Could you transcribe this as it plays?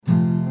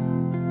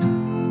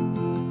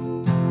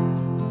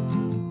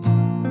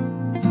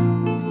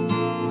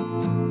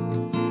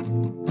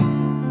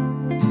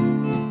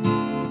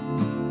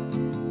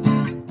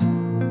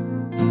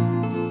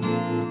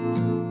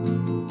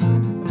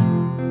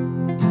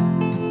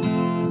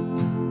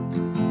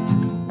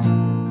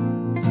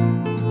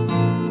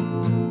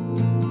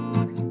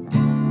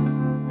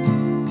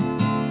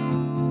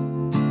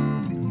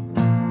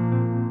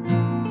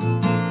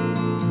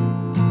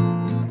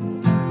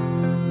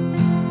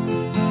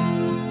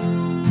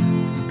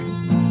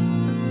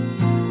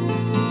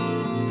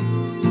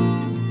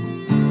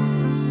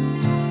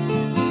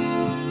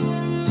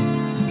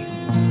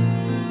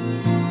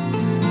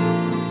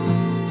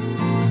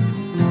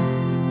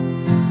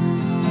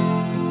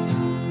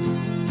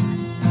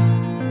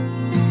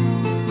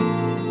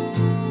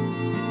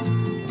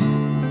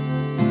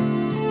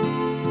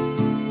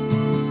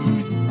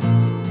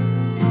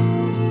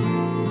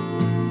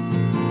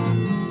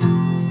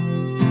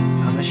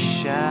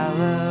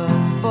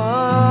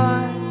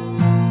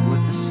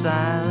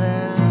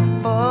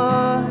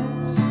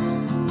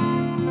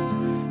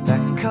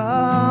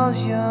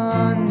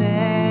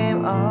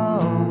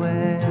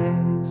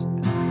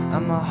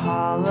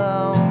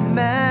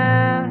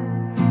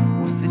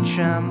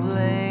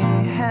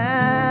trembling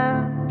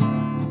hand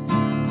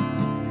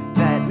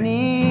that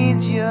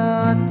needs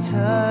your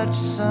touch.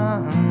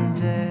 Some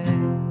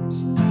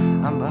days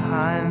I'm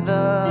behind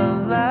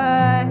the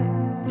light,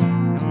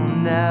 you'll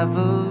never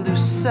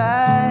lose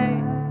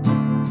sight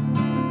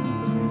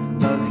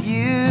of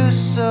you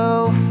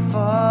so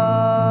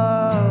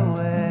far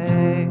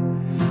away.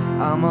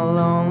 I'm a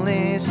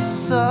lonely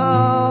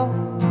soul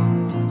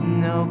with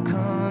no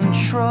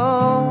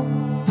control.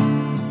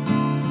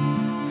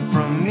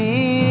 From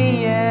me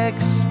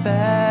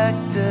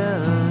expect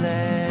delay.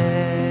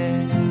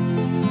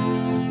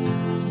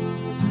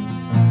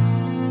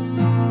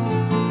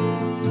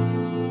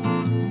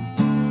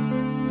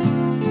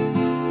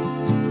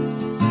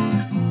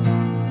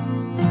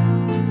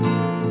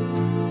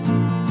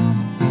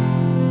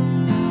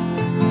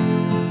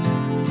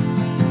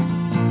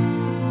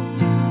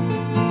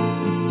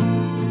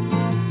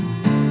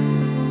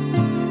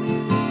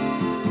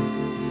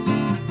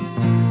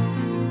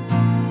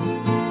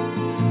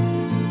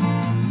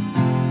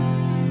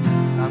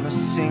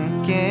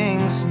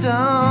 Sinking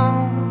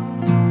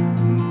stone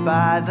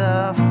by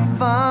the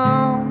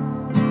phone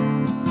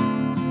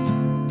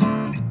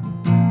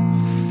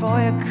for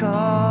your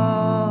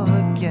call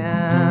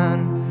again,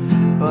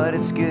 but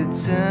it's good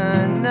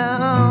to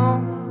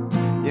know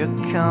you're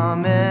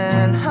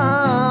coming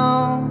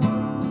home.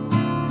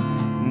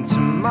 And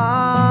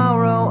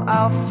tomorrow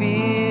I'll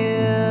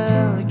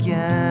feel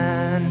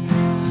again,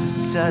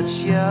 just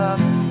touch your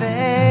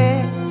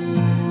face,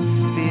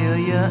 feel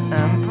your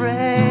empty.